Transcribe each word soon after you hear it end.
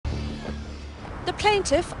The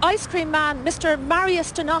plaintiff, ice cream man Mr.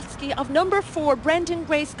 Mariusz Donotsky of number 4 Brendan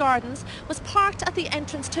Grace Gardens, was parked at the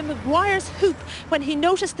entrance to Maguire's Hoop when he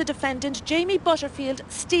noticed the defendant, Jamie Butterfield,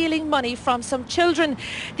 stealing money from some children.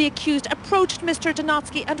 The accused approached Mr.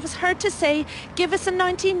 Donotsky and was heard to say, "Give us a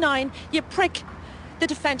 99, you prick." The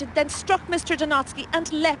defendant then struck Mr. Donotsky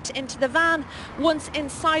and leapt into the van. Once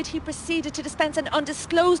inside, he proceeded to dispense an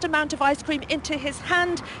undisclosed amount of ice cream into his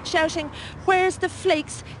hand, shouting, "Where's the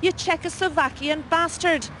flakes, you Czechoslovakian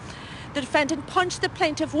bastard?" The defendant punched the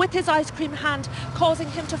plaintiff with his ice cream hand, causing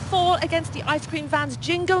him to fall against the ice cream van's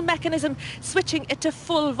jingle mechanism, switching it to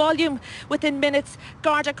full volume. Within minutes,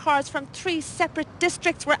 Garda cars from 3 separate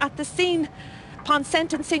districts were at the scene. Upon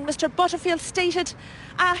sentencing, Mr. Butterfield stated,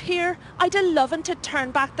 "Here, I'd a lovin' to turn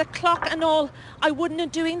back the clock and all. I wouldn't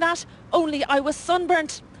have doing that, only I was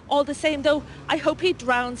sunburnt. All the same though, I hope he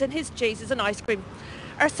drowns in his Jesus and ice cream."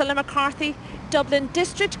 Ursula McCarthy, Dublin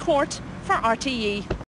District Court for RTE.